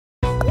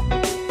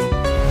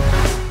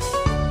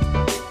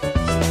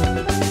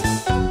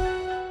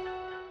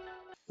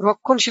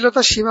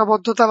রক্ষণশীলতা,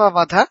 সীমাবদ্ধতা বা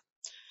বাধা।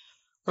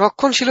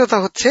 রক্ষণশীলতা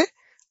হচ্ছে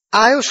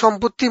আয় ও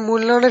সম্পত্তি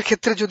মূল্যায়নের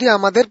ক্ষেত্রে যদি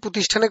আমাদের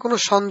প্রতিষ্ঠানে কোনো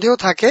সন্দেহ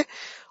থাকে,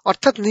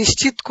 অর্থাৎ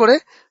নিশ্চিত করে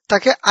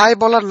তাকে আয়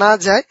বলা না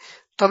যায়,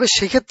 তবে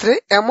সেক্ষেত্রে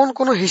এমন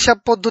কোনো হিসাব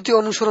পদ্ধতি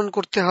অনুসরণ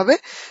করতে হবে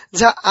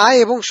যা আয়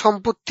এবং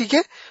সম্পত্তিকে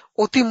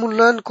অতি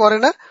মূল্যায়ন করে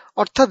না,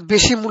 অর্থাৎ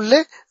বেশি মূল্যে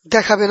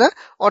দেখাবে না,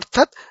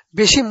 অর্থাৎ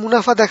বেশি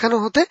মুনাফা দেখানো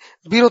হতে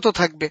বিরত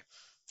থাকবে।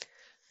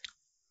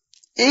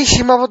 এই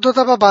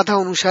সীমাবদ্ধতা বা বাধা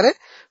অনুসারে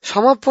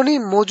সমাপনী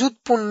মজুদ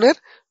পণ্যের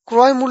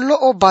ক্রয় মূল্য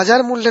ও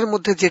বাজার মূল্যের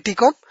মধ্যে যেটি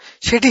কম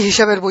সেটি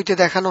হিসাবের বইতে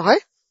দেখানো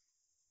হয়।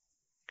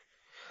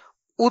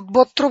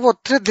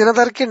 উদ্বত্রপত্রে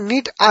দেনাদারকে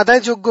নিট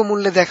আদায়যোগ্য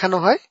মূল্যে দেখানো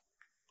হয়।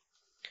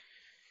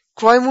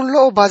 ক্রয় মূল্য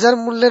ও বাজার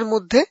মূল্যের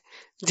মধ্যে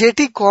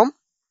যেটি কম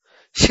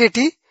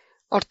সেটি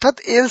অর্থাৎ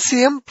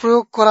এলসিএম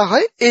প্রয়োগ করা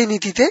হয় এই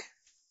নীতিতে।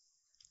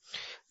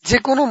 যে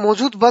কোনো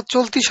মজুদ বা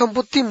চলতি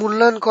সম্পত্তি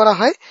মূল্যায়ন করা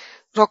হয়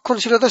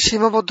রক্ষণশীলতা,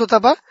 সীমাবদ্ধতা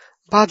বা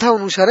বাধা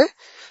অনুসারে।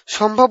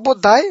 সম্ভাব্য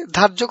দায়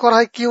ধার্য করা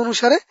হয় কি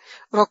অনুসারে?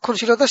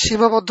 রক্ষণশীলতা,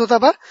 সীমাবদ্ধতা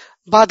বা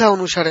বাধা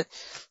অনুসারে।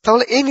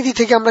 তাহলে এই নীতি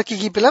থেকে আমরা কি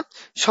কি পেলাম?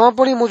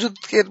 সমাপনী মজুদ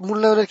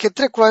মূল্যায়নের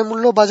ক্ষেত্রে ক্রয়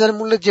মূল্য বাজার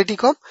মূল্যের যেটি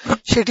কম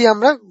সেটি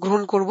আমরা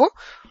গ্রহণ করব।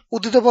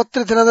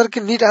 উদ্ধৃতপত্রে দেনাদারকে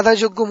নিট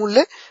আদায়যোগ্য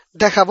মূল্যে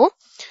দেখাবো।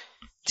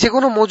 যে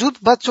কোনো মজুদ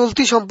বা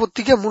চলতি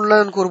সম্পত্তিকে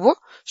মূল্যায়ন করব।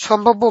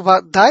 সম্ভাব্য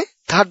দায়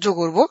ধার্য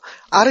করব।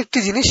 আরেকটি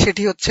জিনিস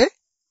সেটি হচ্ছে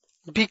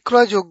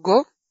বিক্রয়যোগ্য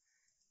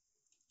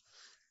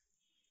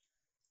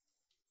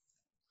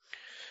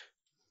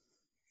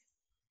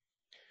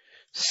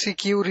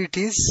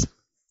সিকিউরিটিজ।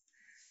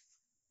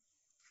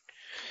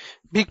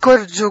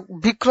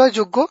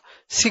 বিক্রয়যোগ্য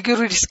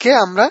সিকিউরিটিজকে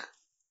আমরা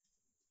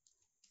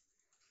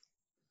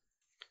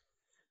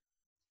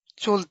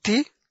চলতি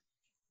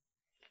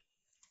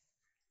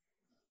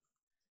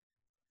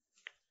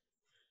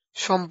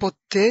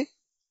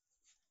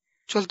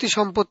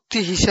সম্পত্তি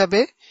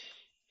হিসাবে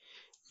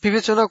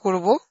বিবেচনা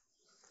করব।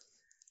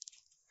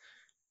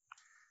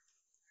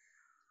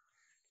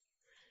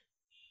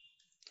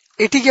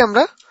 এটিকে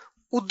আমরা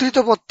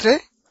উদ্ধৃতপত্রে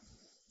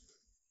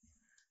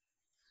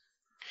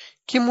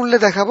কি মূল্যে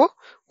দেখাবো?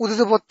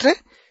 উদ্ধৃতপত্রে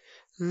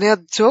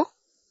ন্যায্য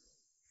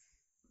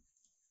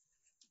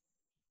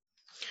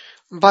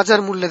বাজার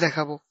মূল্যে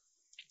দেখাবো।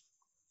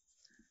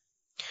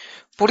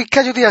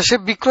 পরীক্ষা যদি আসে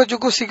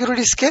বিক্রয়যোগ্য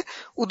সিকিউরিটিজকে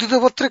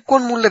উদ্ধৃতপত্রে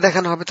কোন মূল্যে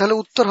দেখানো হবে, তাহলে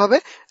উত্তর হবে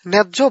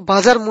ন্যায্য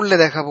বাজার মূল্যে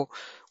দেখাবো।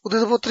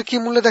 উদ্ধৃতপত্রে কি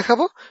মূল্যে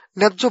দেখাবো?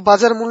 ন্যায্য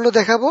বাজার মূল্য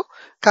দেখাবো।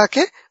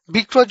 কাকে?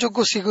 বিক্রয়যোগ্য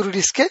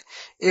সিকিউরিটিজকে।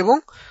 এবং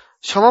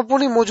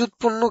সমাপনী মজুদ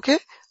পণ্যকে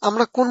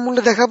আমরা কোন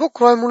মূল্যে দেখাবো?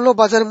 ক্রয় মূল্য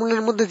বাজার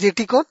মূল্যের মধ্যে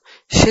যেটি কম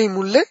সেই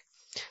মূল্যে।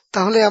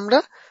 তাহলে আমরা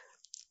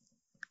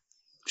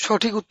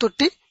সঠিক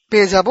উত্তরটি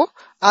পেয়ে যাব।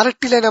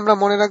 আরেকটি লাইন আমরা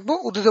মনে রাখবো,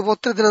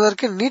 উদ্ধৃতপত্রে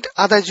দেনাদারকে নিট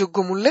আদায়যোগ্য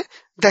মূল্যে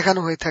দেখানো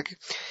হয়ে থাকে।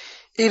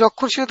 এই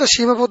রক্ষণশীলতা,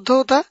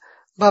 সীমাবদ্ধতা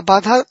বা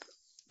বাধা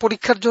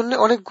পরীক্ষার জন্য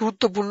অনেক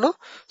গুরুত্বপূর্ণ।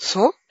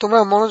 সো তোমরা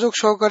মনোযোগ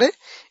সহকারে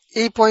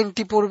এই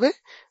পয়েন্টটি পড়বে,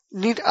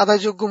 নিট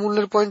আদায়যোগ্য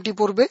মূল্যের পয়েন্টটি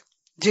পড়বে,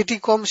 যেটি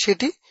কম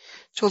সেটি,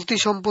 চলতি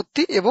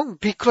সম্পত্তি এবং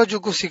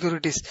বিক্রয়যোগ্য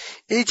সিকিউরিটিজ।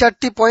 এই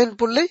চারটি পয়েন্ট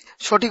পড়লেই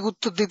সঠিক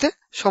উত্তর দিতে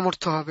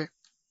সমর্থ হবে।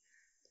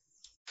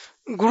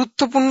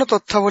 গুরুত্বপূর্ণ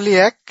তথ্যাবলী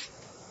 1,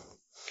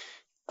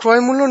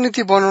 ক্রয় মূল্য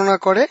নীতি বর্ণনা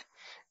করে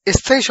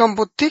স্থায়ী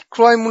সম্পত্তি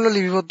ক্রয় মূল্য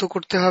লিপিবদ্ধ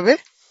করতে হবে।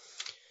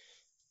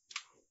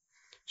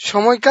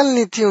 সময়কাল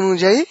নীতি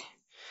অনুযায়ী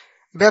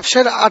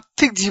ব্যবসার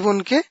আর্থিক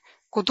জীবনকে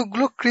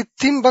কতগুলো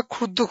কৃত্রিম বা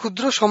ক্ষুদ্র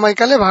ক্ষুদ্র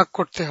সময়কালে ভাগ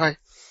করতে হয়।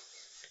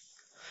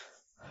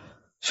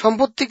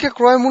 সম্পত্তিকে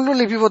ক্রয় মূল্য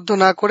লিপিবদ্ধ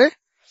না করে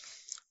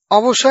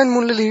অবসায়ন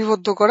মূল্যে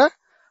লিপিবদ্ধ করা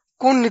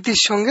কোন নীতির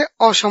সঙ্গে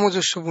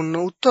অসামঞ্জস্যপূর্ণ?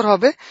 উত্তর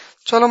হবে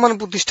চলমান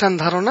প্রতিষ্ঠান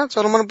ধারণা।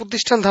 চলমান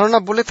প্রতিষ্ঠান ধারণা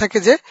বলে থাকে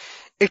যে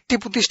একটি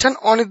প্রতিষ্ঠান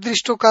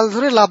অনির্দিষ্ট কাল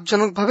ধরে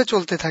লাভজনকভাবে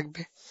চলতে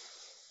থাকবে।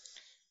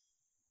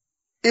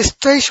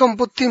 স্থায়ী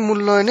সম্পত্তি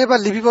মূল্যায়নে বা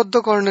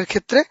লিপিবদ্ধকরণের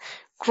ক্ষেত্রে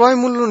ক্রয়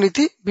মূল্য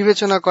নীতি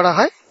বিবেচনা করা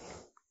হয়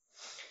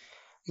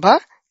বা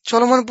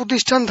চলমান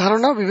প্রতিষ্ঠান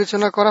ধারণা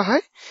বিবেচনা করা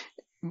হয়।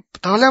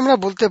 তাহলে আমরা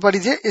বলতে পারি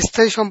যে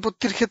স্থায়ী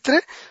সম্পত্তির ক্ষেত্রে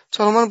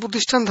চলমান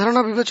প্রতিষ্ঠান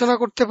ধারণা বিবেচনা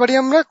করতে পারি,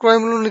 আমরা ক্রয়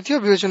মূল্য নীতিও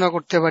বিবেচনা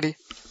করতে পারি।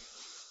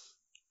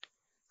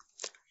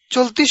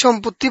 চলতি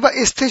সম্পত্তি বা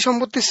স্থায়ী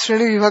সম্পত্তির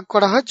শ্রেণী বিভাগ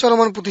করা হয়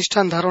চলমান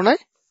প্রতিষ্ঠান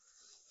ধারণায়।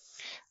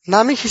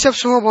 নামিক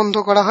হিসাবসমূহ বন্ধ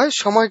করা হয়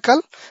সময়কাল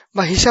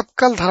বা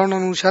হিসাবকাল ধারণা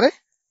অনুসারে।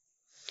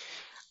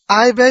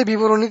 আয় ব্যয়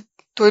বিবরণী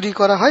তৈরি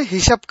করা হয়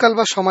হিসাবকাল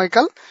বা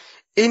সময়কাল।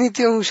 এই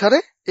নীতি অনুসারে,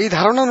 এই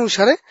ধারণা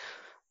অনুসারে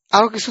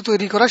আরো কিছু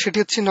তৈরি করা, সেটি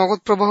হচ্ছে নগদ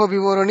প্রবাহ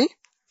বিবরণী,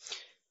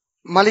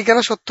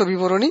 মালিকানা সত্ত্ব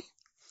বিবরণী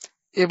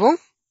এবং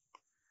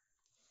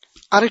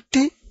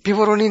আরেকটি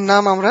বিবরণীর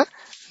নাম আমরা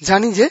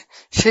জানি যে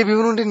সেই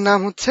বিবরণীর নাম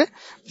হচ্ছে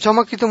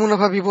জমাকৃত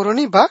মুনাফা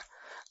বিবরণী, বা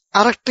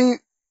আরেকটি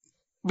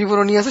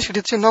বিবরণী আছে সেটি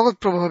হচ্ছে নগদ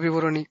প্রবাহ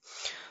বিবরণী।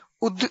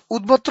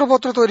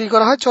 উদ্বত্রপত্র তৈরি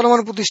করা হয়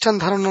চলমান প্রতিষ্ঠান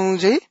ধারণা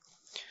অনুযায়ী।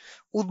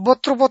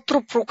 উদ্বত্রপত্র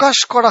প্রকাশ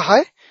করা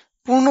হয়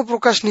পূর্ণ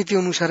প্রকাশ নীতি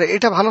অনুসারে,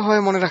 এটা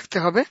ভালোভাবে মনে রাখতে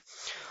হবে।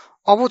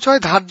 অবচয়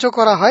ধার্য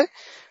করা হয়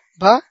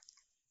বা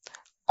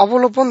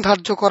অবলোপন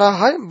ধার্য করা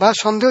হয় বা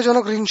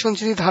সন্দেহজনক ঋণ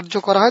সঞ্চিতি ধার্য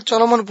করা হয়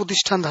চলমান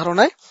প্রতিষ্ঠান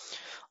ধারণায়।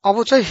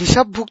 অবচয়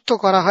হিসাবভুক্ত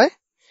করা হয়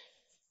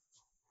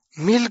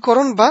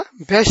মিলকরণ বা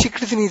ব্যয়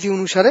স্বীকৃতি নীতি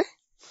অনুসারে।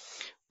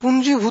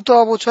 পুঞ্জীভূত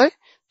অবচয়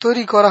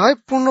তৈরি করা হয়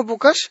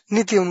পূর্ণপ্রকাশ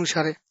নীতি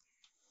অনুসারে।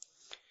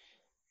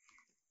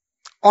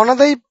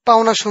 অনাদায়ী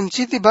পাওনা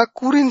সঞ্চিতি বা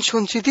কুঋণ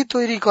সঞ্চিতি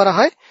তৈরি করা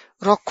হয়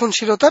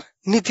রক্ষণশীলতার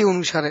নীতি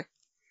অনুসারে।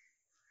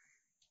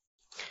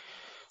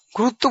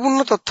 গুরুত্বপূর্ণ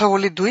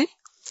তথ্যাবলী 2।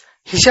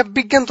 হিসাব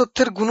বিজ্ঞান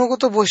তথ্যের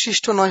গুণগত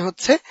বৈশিষ্ট্য নয়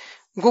হচ্ছে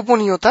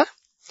গোপনীয়তা।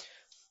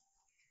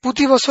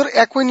 প্রতি বছর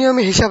একই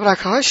নিয়মে হিসাব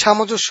রাখা হয়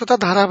সামঞ্জস্যতা,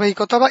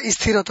 ধারাবাহিকতা বা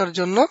স্থিরতার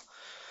জন্য।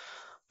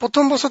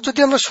 প্রথম বছর যদি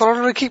আমরা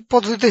সরলরৈখিক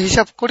পদ্ধতিতে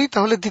হিসাব করি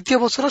তাহলে দ্বিতীয়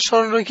বছরও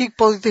সরলরৈখিক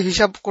পদ্ধতিতে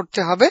হিসাব করতে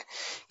হবে।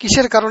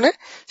 কিসের কারণে?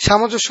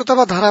 সামঞ্জস্যতা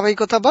বা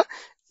ধারাবাহিকতা বা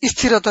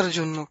স্থিরতার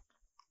জন্য।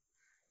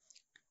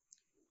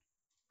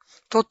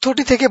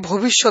 তথ্যটি থেকে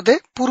ভবিষ্যতে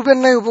পূর্বের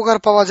ন্যায় উপকার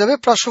পাওয়া যাবে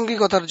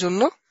প্রাসঙ্গিকতার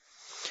জন্য।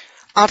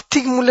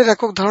 আর্থিক মূল্যের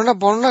একক ধারণা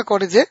বর্ণনা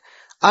করে যে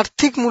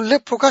আর্থিক মূল্যে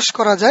প্রকাশ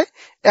করা যায়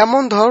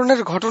এমন ধরনের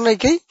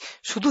ঘটনাকেই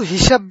শুধু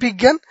হিসাব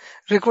বিজ্ঞান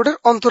রেকর্ডের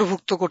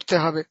অন্তর্ভুক্ত করতে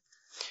হবে।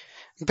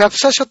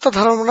 ব্যবসায় সত্তা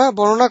ধারণা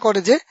বর্ণনা করে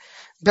যে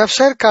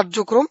ব্যবসায়ের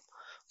কার্যক্রম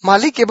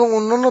মালিক এবং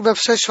অন্যান্য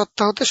ব্যবসায়ের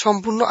সত্তা হতে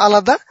সম্পূর্ণ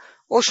আলাদা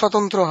ও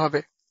স্বতন্ত্র হবে।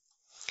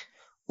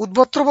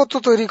 উদ্বস্ত্রপত্র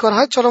তৈরি করা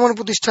হয় চলমান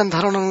প্রতিষ্ঠান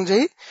ধারণা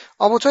অনুযায়ী।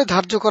 অবচয়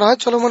ধার্য করা হয়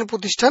চলমান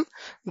প্রতিষ্ঠান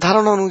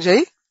ধারণা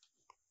অনুযায়ী।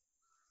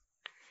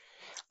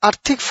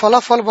 আর্থিক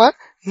ফলাফল বা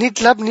নিট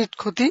লাভ নিট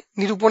ক্ষতি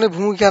নিরূপণে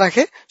ভূমিকা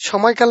রাখে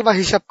সময়কাল বা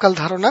হিসাবকাল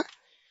ধারণা।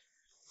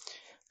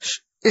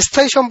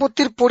 স্থায়ী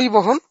সম্পত্তির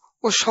পরিবহন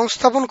ও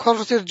সংস্থাপন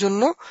খরচের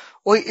জন্য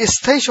ওই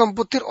স্থায়ী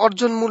সম্পত্তির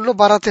অর্জন মূল্য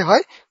বাড়াতে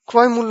হয়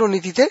ক্রয় মূল্য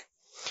নীতিতে।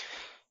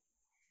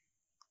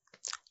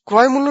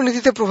 ক্রয় মূল্য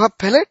নীতিতে প্রভাব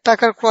ফেলে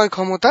টাকার ক্রয়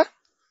ক্ষমতা।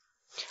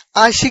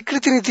 আয়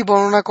স্বীকৃতি নীতি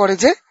বর্ণনা করে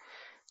যে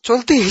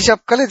চলতি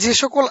হিসাবকালে যে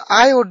সকল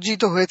আয়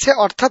অর্জিত হয়েছে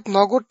অর্থাৎ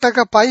নগদ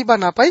টাকা পাই বা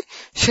না পাই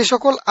সে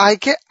সকল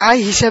আয়কে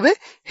আয় হিসাবে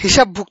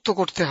হিসাবভুক্ত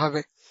করতে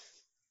হবে।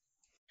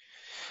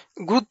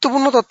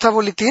 গুরুত্বপূর্ণ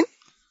তথ্যাবলী 3।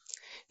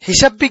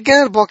 হিসাব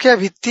বিজ্ঞানের বকেয়া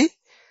ভিত্তি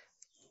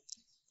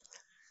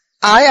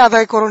আয়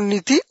আদায়করণ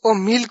নীতি ও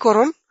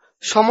মিলকরণ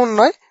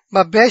সমন্বয়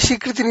বা ব্যয়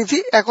স্বীকৃতি নীতি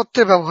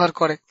একত্রে ব্যবহার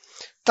করে।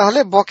 তাহলে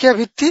বকেয়া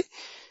ভিত্তি,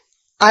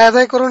 আয়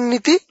আদায়করণ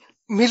নীতি,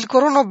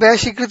 মিলকরণ ও ব্যয়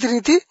স্বীকৃতি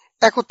নীতি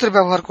একত্রে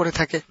ব্যবহার করে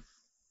থাকে।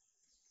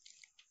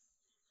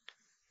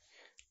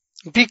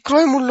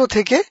 বিক্রয় মূল্য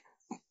থেকে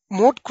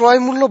মোট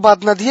ক্রয় মূল্য বাদ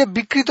না দিয়ে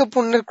বিক্রিত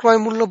পণ্যের ক্রয়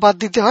মূল্য বাদ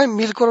দিতে হয়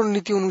মিলকরণ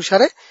নীতি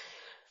অনুসারে।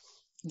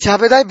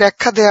 জাবেদায়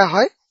ব্যাখ্যা দেয়া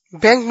হয়,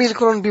 ব্যাংক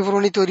মিলকরণ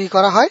বিবরণী তৈরি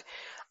করা হয়,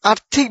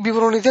 আর্থিক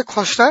বিবরণীতে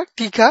খসড়া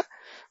টিকা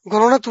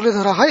গণনা তুলে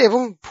ধরা হয়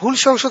এবং ভুল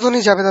সংশোধনী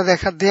জাবেদা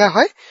দেয়া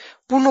হয়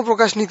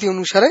পূর্ণপ্রকাশ নীতি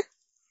অনুসারে।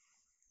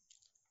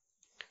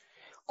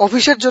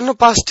 অফিসের জন্য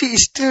 5টি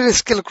স্টিলের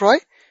স্কেল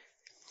ক্রয়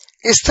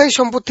স্থায়ী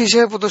সম্পত্তি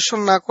হিসেবে প্রদর্শন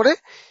না করে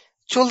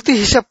চলতি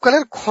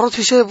হিসাবকালের খরচ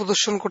হিসেবে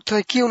প্রদর্শন করতে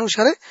হয় কি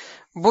অনুসারে?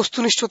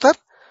 বস্তুনিষ্ঠতার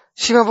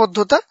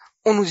সীমাবদ্ধতা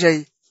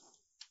অনুযায়ী।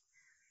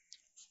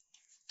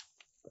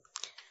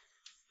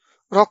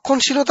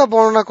 রক্ষণশীলতা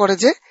বর্ণনা করে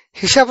যে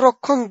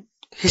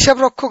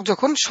হিসাবরক্ষক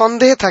যখন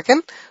সন্দেহে থাকেন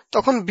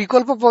তখন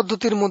বিকল্প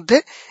পদ্ধতির মধ্যে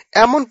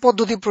এমন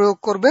পদ্ধতি প্রয়োগ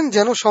করবেন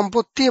যেন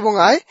সম্পত্তি এবং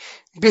আয়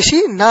বেশি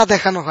না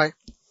দেখানো হয়।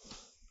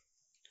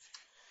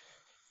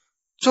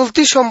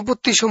 চলতি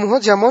সম্পত্তি সমূহ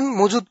যেমন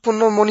মজুদ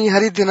পণ্য,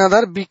 মণিহারি,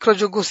 দেনাদার,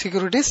 বিক্রয়যোগ্য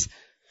সিকিউরিটিস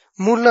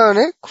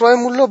মূল্যায়নে ক্রয়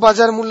মূল্য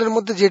বাজার মূল্যের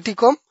মধ্যে যেটি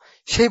কম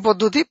সেই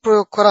পদ্ধতি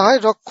প্রয়োগ করা হয়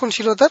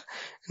রক্ষণশীলতার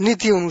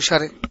নীতি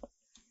অনুসারে।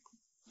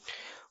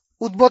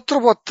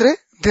 উদ্বস্ত্রপত্রে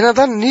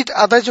দেনাদার নিট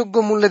আদায়যোগ্য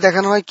মূল্যে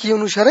দেখানো হয় কি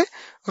অনুসারে?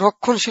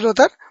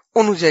 রক্ষণশীলতার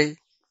অনুযায়ী।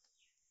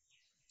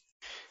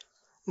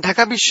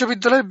 ঢাকা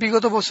বিশ্ববিদ্যালয়ের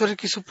বিগত বছরের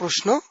কিছু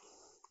প্রশ্ন।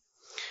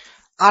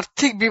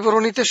 আর্থিক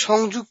বিবরণীতে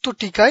সংযুক্ত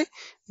টিকায়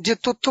যে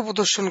তথ্য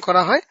প্রদর্শন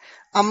করা হয়,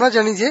 আমরা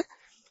জানি যে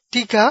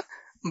টিকা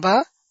বা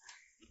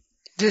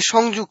যে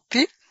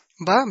সংযুক্তি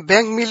বা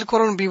ব্যাংক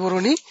মিলকরণ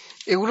বিবরণী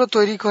এগুলো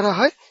তৈরি করা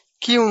হয়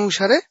কি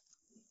অনুসারে?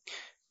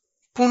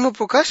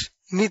 পূর্ণপ্রকাশ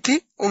নীতি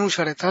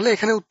অনুসারে। তাহলে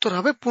এখানে উত্তর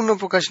হবে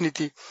পূর্ণপ্রকাশ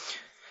নীতি।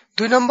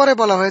 2 নম্বরে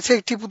বলা হয়েছে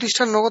একটি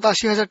প্রতিষ্ঠান নগদ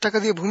 80,000 টাকা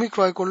দিয়ে ভূমি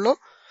ক্রয় করলো।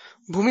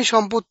 ভূমি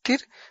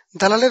সম্পত্তির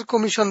দালালের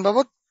কমিশন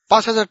বাবদ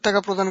 5,000 টাকা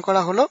প্রদান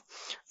করা হলো।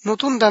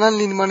 নতুন দালান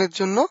নির্মাণের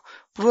জন্য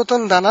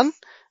পুরাতন দালান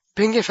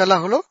ভেঙে ফেলা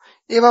হলো।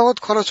 এ বাবদ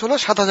খরচ হলো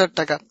 7,000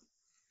 টাকা।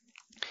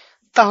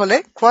 তাহলে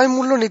ক্রয়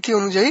মূল্য নীতি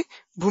অনুযায়ী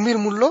ভূমির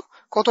মূল্য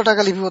কত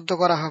টাকা লিপিবদ্ধ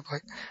করা হবে?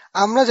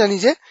 আমরা জানি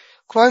যে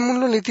ক্রয়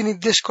মূল্য নীতি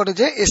নির্দেশ করে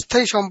যে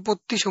স্থায়ী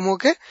সম্পত্তি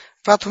সমূহকে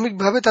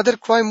প্রাথমিকভাবে তাদের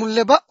ক্রয়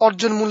মূল্যে বা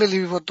অর্জন মূল্যে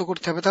লিপিবদ্ধ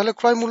করতে হবে। তাহলে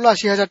ক্রয় মূল্য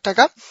 80,000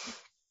 টাকা,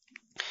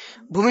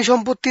 ভূমি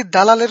সম্পত্তির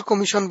দালালের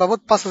কমিশন বাবদ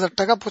 5,000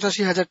 টাকা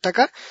 85,000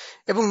 টাকা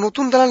এবং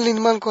নতুন দালান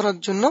নির্মাণ করার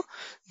জন্য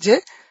যে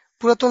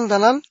পুরাতন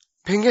দালান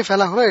ভেঙে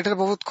ফেলা হলো এটার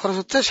বাবদ খরচ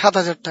হচ্ছে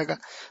 7,000 টাকা।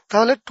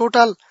 তাহলে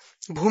টোটাল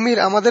ভূমির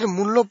আমাদের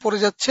মূল্য পড়ে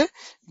যাচ্ছে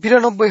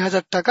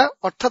 92,000 টাকা,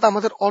 অর্থাৎ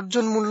আমাদের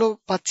অর্জন মূল্য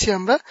পাচ্ছি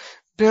আমরা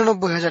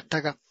 92,000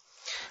 টাকা।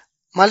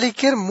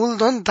 মালিকের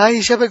মূলধন দায়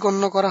হিসাবে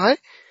গণ্য করা হয়।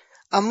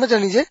 আমরা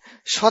জানি যে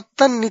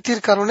সত্তার নীতির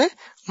কারণে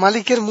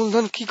মালিকের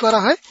মূলধন কি করা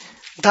হয়?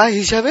 দায়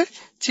হিসাবে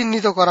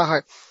চিহ্নিত করা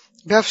হয়।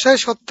 ব্যবসায়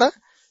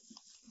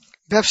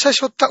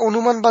সত্তা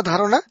অনুমান বা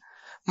ধারণা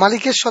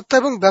মালিকের সত্তা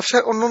এবং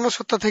ব্যবসার অন্যান্য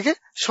সত্তা থেকে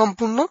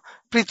সম্পূর্ণ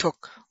পৃথক,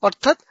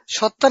 অর্থাৎ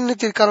সত্তার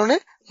নীতির কারণে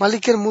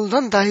মালিকের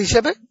মূলধন দায়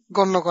হিসেবে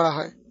গণ্য করা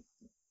হয়।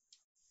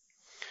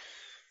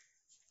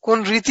 কোন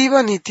রীতি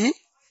বা নীতি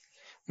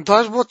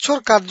 10 বছর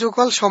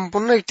কার্যকাল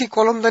সম্পন্ন একটি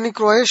কলমদানি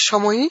ক্রয়ের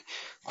সময়ই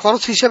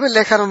খরচ হিসেবে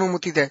লেখার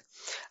অনুমতি দেয়?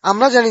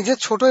 আমরা জানি যে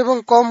ছোট এবং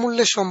কম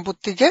মূল্যের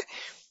সম্পত্তিকে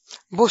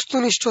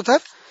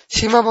বস্তুনিষ্ঠতার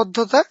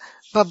সীমাবদ্ধতা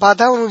বা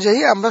বাধা অনুযায়ী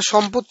আমরা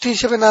সম্পত্তি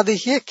হিসেবে না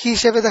দেখিয়ে কি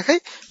হিসেবে দেখাই?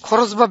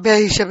 খরচ বা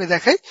ব্যয় হিসেবে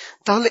দেখাই।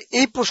 তাহলে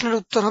এই প্রশ্নের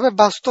উত্তর হবে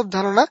বাস্তব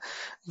ধারণা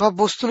বা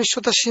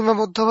বস্তুনিষ্ঠতার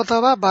সীমাবদ্ধতা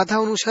বা বাধা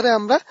অনুসারে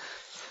আমরা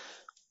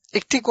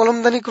একটি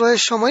কলমদানি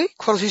ক্রয়ের সময়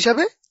খরচ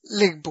হিসাবে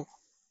লিখব।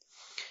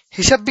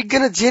 হিসাব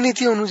বিজ্ঞানের যে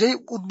নীতি অনুযায়ী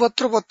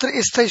উদ্বত্তপত্রে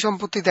স্থায়ী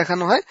সম্পত্তি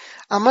দেখানো হয়,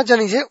 আমরা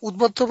জানি যে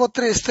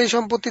উদ্বত্তপত্রে স্থায়ী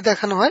সম্পত্তি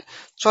দেখানো হয়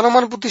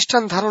চলমান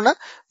প্রতিষ্ঠান ধারণা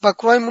বা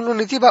ক্রয় মূল্য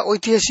নীতি বা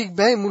ঐতিহাসিক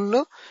ব্যয় মূল্য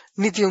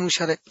নীতি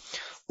অনুসারে।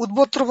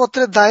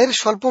 উদ্বত্তপত্রের দায়ের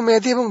স্বল্প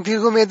মেয়াদী এবং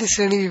দীর্ঘমেয়াদী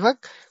শ্রেণী বিভাগ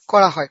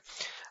করা হয়।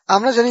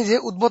 আমরা জানি যে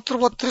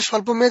উদ্বত্তপত্রের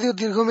স্বল্পমেয়াদী ও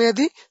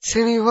দীর্ঘমেয়াদী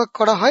শ্রেণী বিভাগ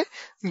করা হয়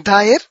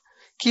দায়ের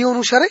কি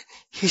অনুসারে?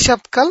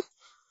 হিসাবকাল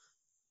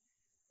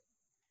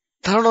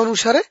ধারণা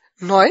অনুসারে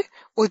নয়,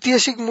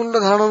 ঐতিহাসিক মূল্য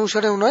ধারণা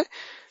অনুসারেও নয়,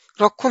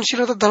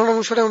 রক্ষণশীলতার ধারণা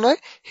অনুসারেও নয়,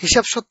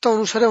 হিসাব সত্তা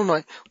অনুসারেও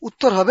নয়।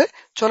 উত্তর হবে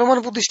চলমান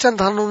প্রতিষ্ঠান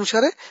ধারণা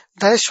অনুসারে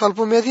দায়ের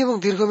স্বল্পমেয়াদী এবং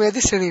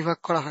দীর্ঘমেয়াদী শ্রেণীবিভাগ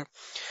করা হয়।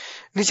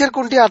 নিচের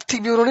কোনটি আর্থিক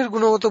বিবরণীর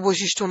গুণগত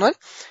বৈশিষ্ট্য নয়?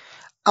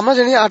 আমরা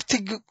জানি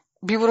আর্থিক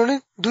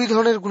বিবরণীর দুই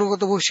ধরনের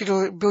গুণগত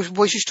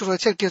বৈশিষ্ট্য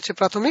রয়েছে, একটি হচ্ছে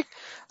প্রাথমিক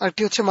আর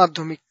একটি হচ্ছে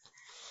মাধ্যমিক।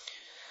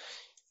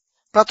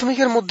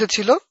 প্রাথমিকের মধ্যে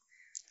ছিল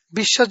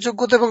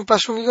বিশ্বাসযোগ্যতা এবং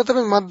প্রাসঙ্গিকতা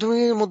এবং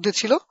মাধ্যমিকের মধ্যে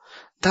ছিল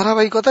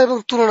ধারাবাহিকতা এবং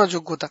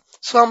তুলনাযোগ্যতা।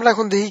 সো আমরা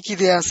এখন দেখি কি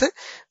দেয়া আছে।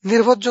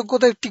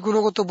 নির্ভরযোগ্যতা একটি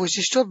গুণগত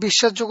বৈশিষ্ট্য,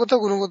 বিশ্বাসযোগ্যতা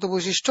গুণগত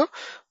বৈশিষ্ট্য,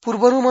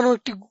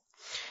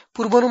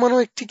 পূর্বানুমানও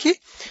একটি কি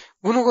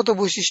গুণগত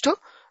বৈশিষ্ট্য,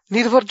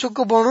 নির্ভরযোগ্য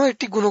বর্ণনা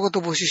একটি গুণগত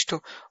বৈশিষ্ট্য,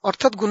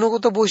 অর্থাৎ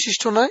গুণগত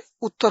বৈশিষ্ট্য নয়,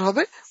 উত্তর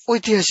হবে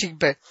ঐতিহাসিক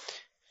ব্যয়।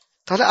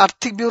 তাহলে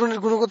আর্থিক বিবরণের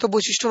গুণগত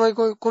বৈশিষ্ট্য নয়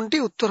কোনটি?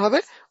 উত্তর হবে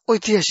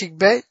ঐতিহাসিক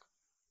ব্যয়।